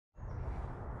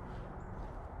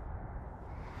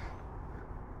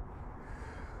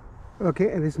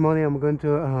Okay, this morning I'm going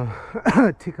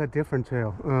to take a different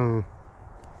trail.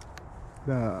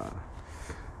 The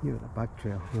the back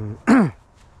trail.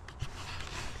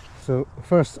 So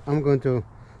first I'm going to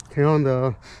turn on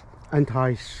the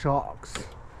anti-shocks,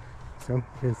 so you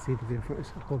can see the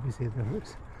difference. I hope you see the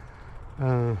difference.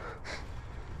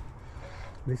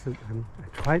 This is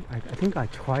I think I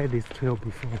tried this trail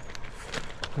before.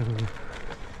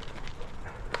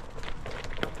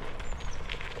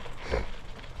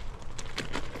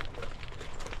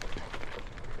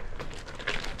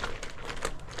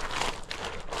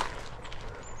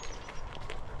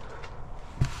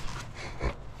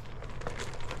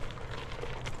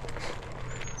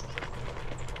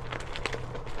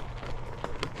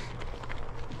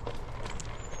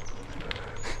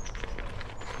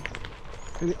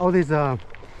 All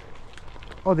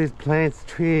these plants,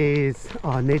 trees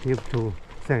are native to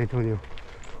San Antonio.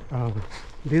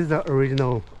 This is the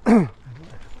original. It's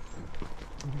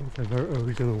a very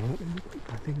original one.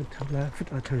 I think to the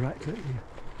left or to the right.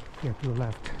 Yeah, to the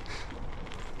left.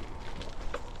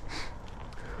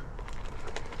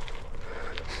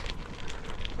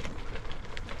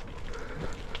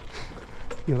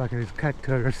 Like these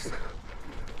cactus,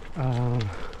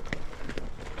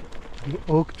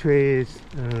 oak trees,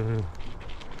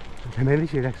 many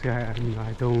trees. Actually,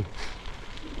 I don't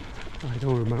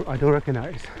remember. I don't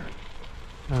recognize.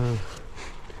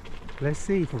 Let's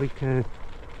see if we can.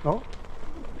 Oh,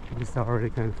 it's already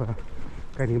kind of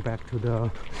getting back to the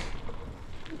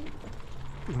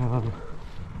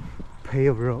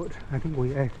paved road. I think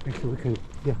we can.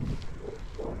 Yeah.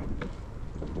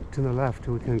 To the left,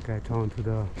 we can get onto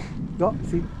the. Oh,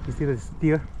 see, you see the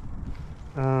deer?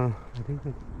 I think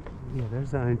that, yeah,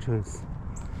 there's the entrance.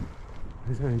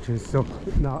 There's the entrance. So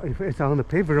now, if it's on the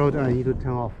paved road, I need to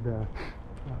turn off the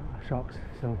shocks.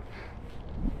 So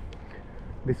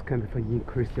this kind of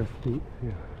increase your speed.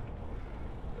 Yeah.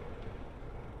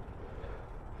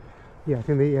 Yeah, I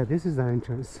think this is the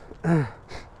entrance.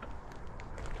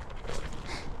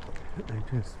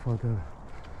 Entrance for the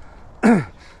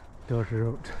dirt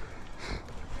road.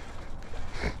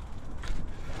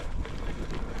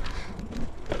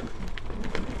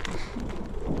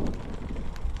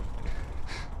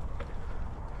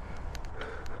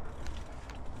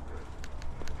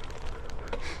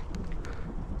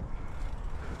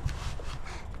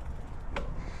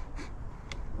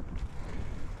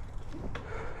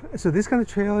 So this kind of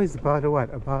trail is about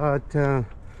what? About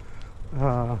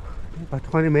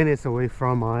 20 minutes away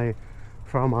from my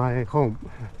home,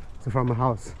 so from my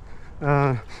house.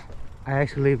 I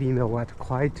actually live in a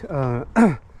quite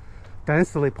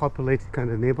densely populated kind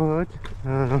of neighborhood.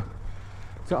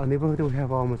 So our neighborhood we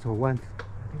have almost I think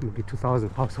maybe 2,000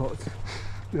 households.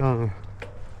 Yeah.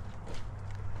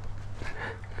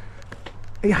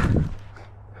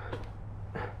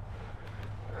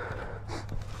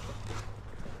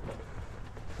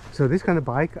 So this kind of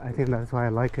bike, I think that's why I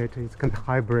like it. It's kind of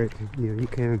hybrid. You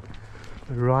can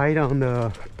ride on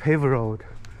the paved road.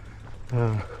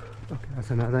 Okay, that's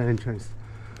another entrance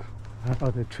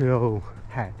of the trail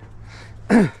head.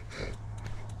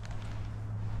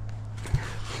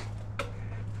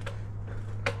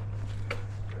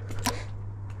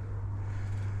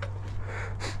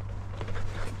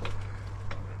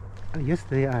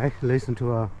 Yesterday I actually listened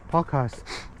to a podcast.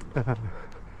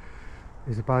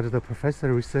 It's about the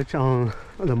professor research on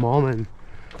the Mormon,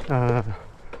 the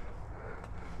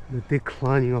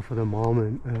declining of the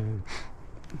Mormon.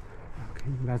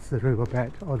 Okay, that's the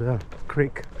riverbed or the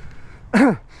creek.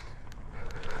 And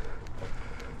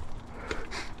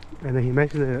he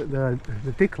mentioned the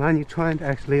declining trend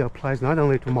actually applies not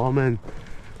only to Mormon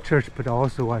church but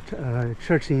also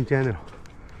church in general.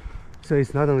 So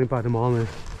it's not only about the Mormon.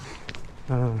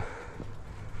 Oh,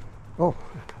 I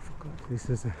forgot. This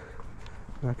is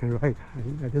black and white. I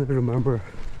didn't remember.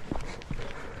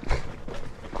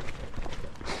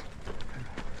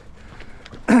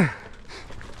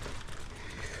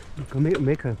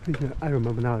 Make a. I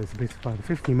remember now. It's about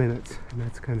 15 minutes, and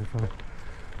that's kind of.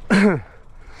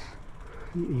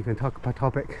 You can talk about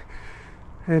topic.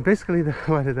 Basically,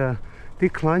 the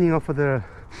declining of the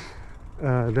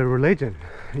religion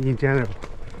in general.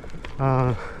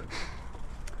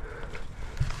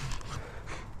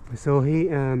 So he,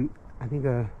 I think,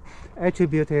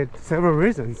 attributed several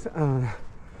reasons, and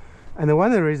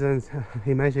one of the reasons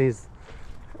he mentioned is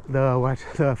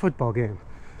the football game,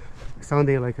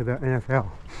 Sunday, like the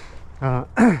NFL.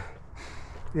 The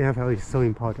NFL is so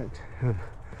important.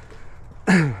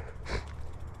 And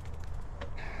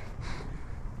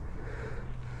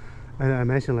I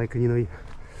mentioned, like,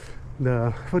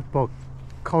 the football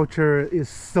culture is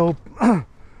so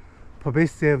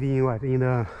pervasive in what in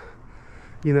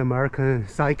the American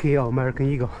psyche or American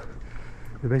ego.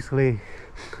 They're basically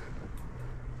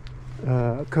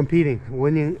competing,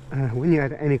 winning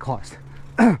at any cost.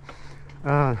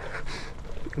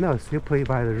 No, still play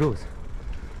by the rules.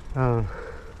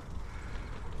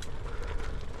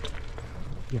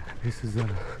 Yeah, this is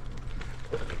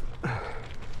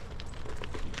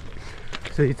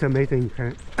so it's amazing. You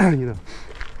can,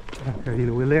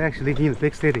 we live actually in a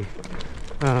big city.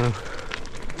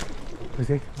 You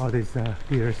see all these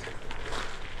deers.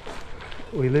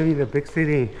 We live in a big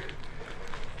city.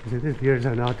 So these deers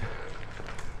are not.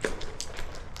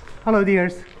 Hello,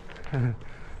 deers.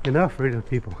 You're not afraid of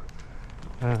people.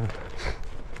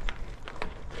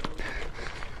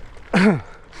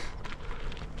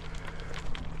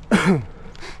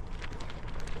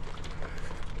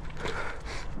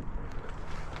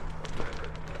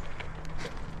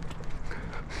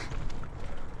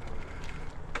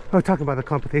 I was talking about the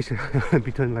competition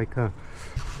between like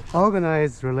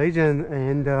organized religion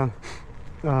and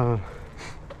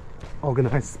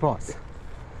organized sports.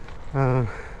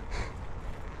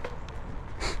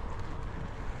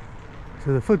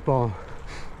 So the football,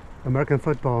 American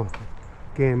football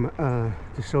game,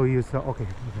 to show you. So okay,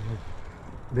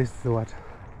 this is what?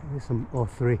 This is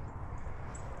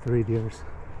three deers.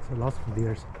 So lots of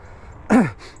deers.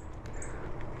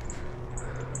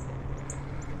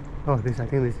 Oh, I think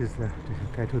this is the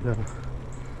get to the.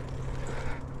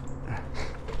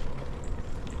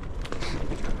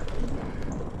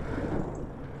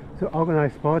 So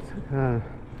organized sports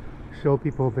show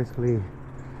people basically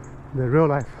the real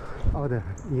life out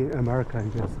in America,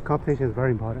 and yes, competition is very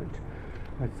important.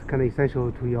 It's kind of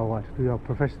essential to your to your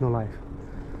professional life.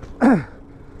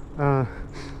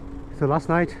 So last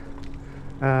night,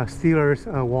 Steelers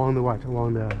won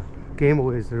the game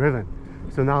with Raven.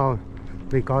 So now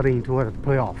they got into the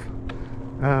playoff.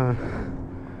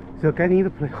 So getting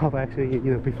into playoff, actually,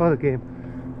 before the game,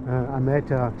 I met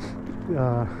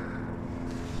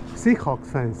Seahawks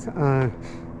fans.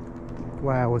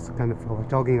 Where I was kind of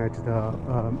jogging at the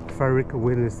Frederick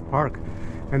Wilderness Park,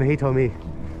 and he told me,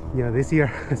 this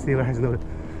year Steelers has no.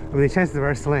 The chances are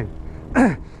very slim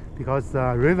because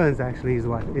Ravens actually is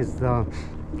the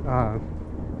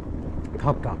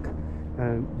top dog.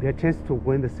 Their chance to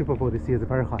win the Super Bowl this year is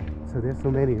very high. So there's so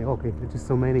many. Okay, there's just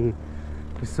so many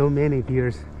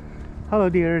deers. Hello,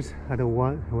 deers.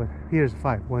 Here's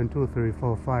 5. 1, 2, 3,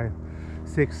 4, 5,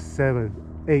 6, 7,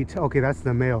 8. Okay, that's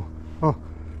the male. Oh,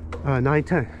 9,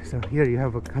 10. So here you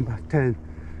have about 10.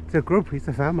 It's a group. It's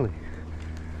a family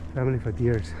for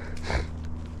deers.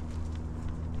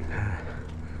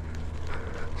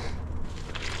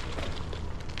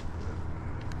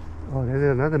 Oh, there's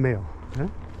another male. Huh?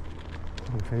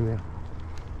 Female.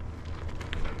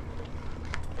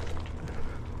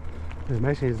 The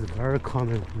mention is very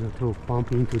common, to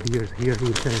bump into deers here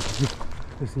in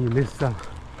this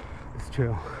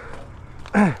trail.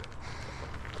 Okay,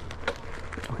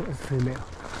 that's female.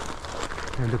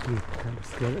 And looking kind of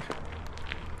scared.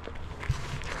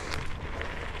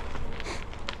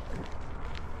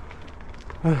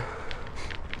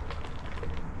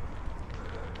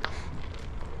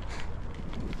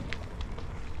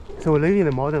 So we're living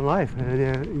a modern life,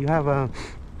 and you have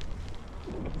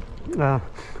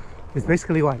it's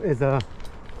basically is a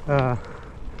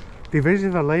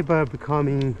division of labor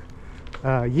becoming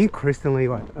increasingly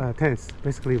tense.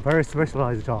 Basically, very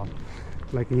specialized job.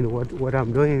 Like what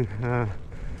I'm doing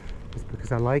is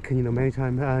because I like many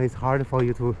times it's hard for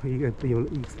you to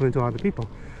explain to other people,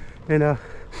 and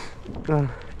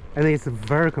it's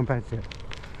very competitive.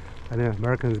 And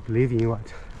Americans believe in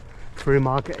free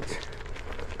market.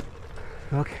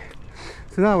 Okay,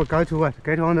 so now we're going to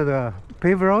get onto the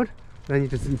paved road. Then you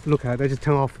just look at it, just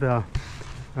turn off the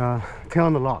turn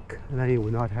on the lock, and then you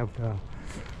will not have the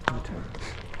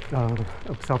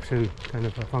absorption kind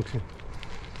of a function.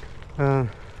 I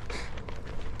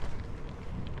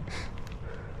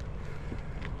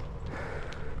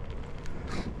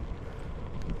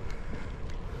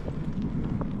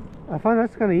found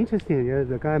that's kind of interesting.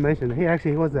 The guy mentioned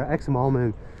he was an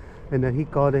ex-Mormon, and then he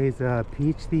got his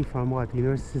PhD from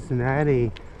University of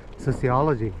Cincinnati,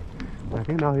 sociology. I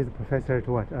think now he's a professor at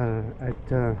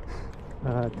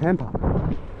Tampa.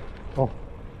 Oh,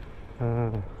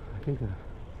 I think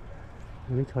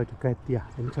let me try to get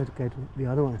the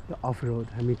other one, the off-road.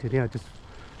 I mean, today I just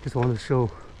want to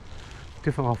show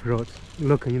different off-roads.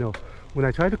 Look, when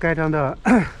I try to get on the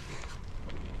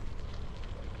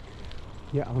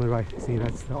yeah, on the right, see,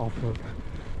 that's the off-road.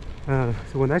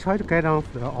 So when I try to get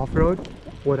off the off-road,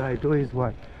 what I do is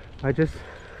I just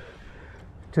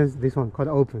this one called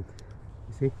open.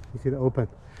 You see the open.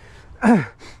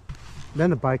 Then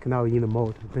the bike now in the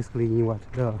mode, basically in what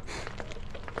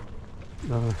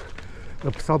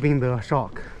absorbing the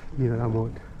shock, that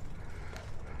mode.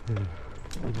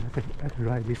 I can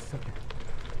ride this side.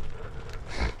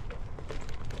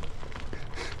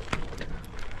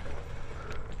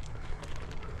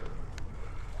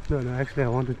 No, actually I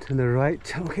want to turn the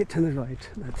right. Okay, turn the right.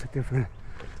 That's a different.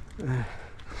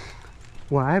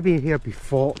 Well, I've been here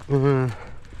before.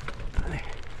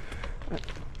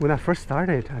 When I first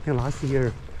started, I think last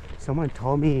year, someone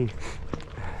told me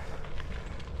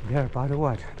they're about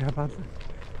what? They're about,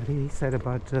 I think he said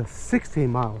about 60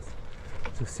 miles.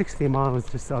 So 60 miles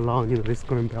just along, this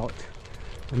green belt,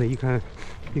 and then you can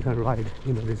ride,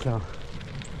 this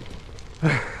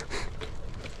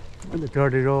the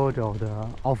dirty road or the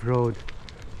off-road.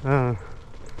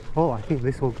 Oh, I think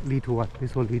this will lead to what?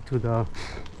 This will lead to the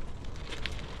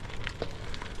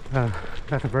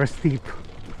that's very steep.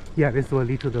 Yeah, this will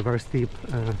lead to the very steep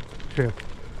trail.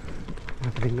 I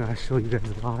think I showed you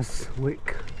guys last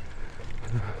week.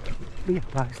 But yeah,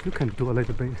 but I still can do a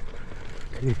little bit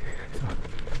today. So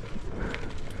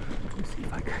let's see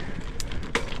if I can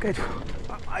get.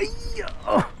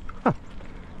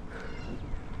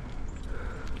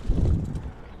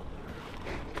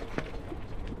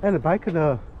 And the bike,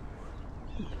 the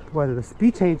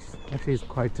speed change actually is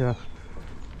quite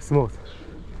smooth.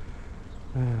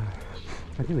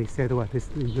 I think they said what this.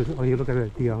 Oh, you look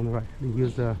at the on the right. They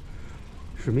use the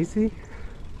Shimizu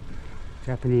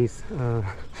Japanese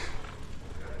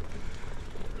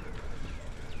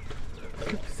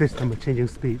system of changing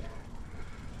speed.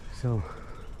 So,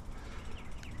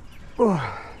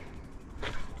 yeah,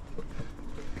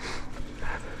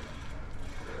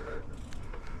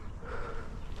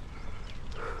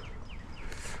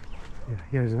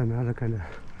 here's another kind of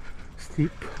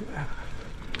steep.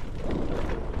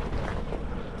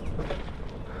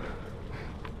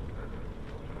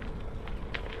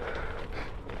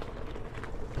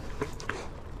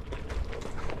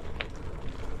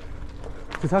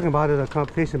 So talking about the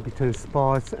competition between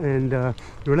sports and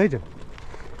religion,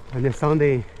 and then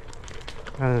Sunday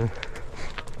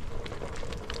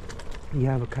you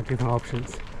have a couple different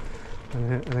options.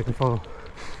 Like for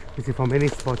many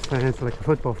sports fans, like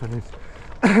football fans,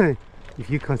 if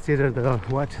you consider the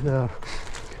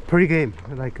pre-game,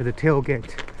 like the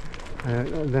tailgate,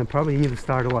 then probably you need to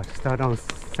start on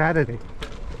Saturday.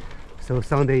 So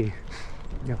Sunday,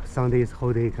 Sunday is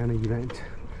whole day kind of event.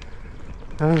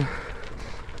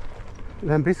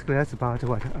 Then basically that's about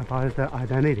about the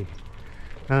identity.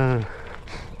 The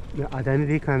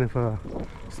identity kind of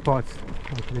sports,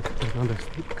 it's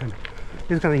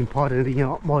kind of important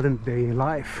in modern day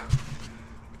life.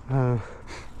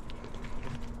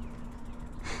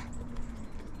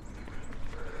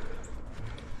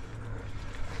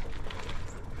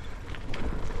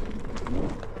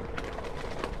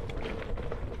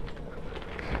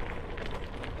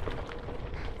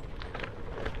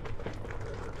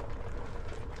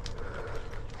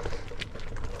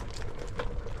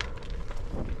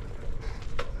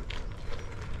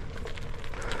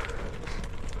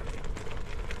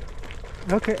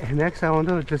 Okay, next I want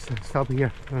to just stop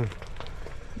here.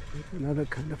 Another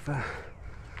kind of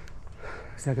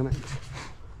segment.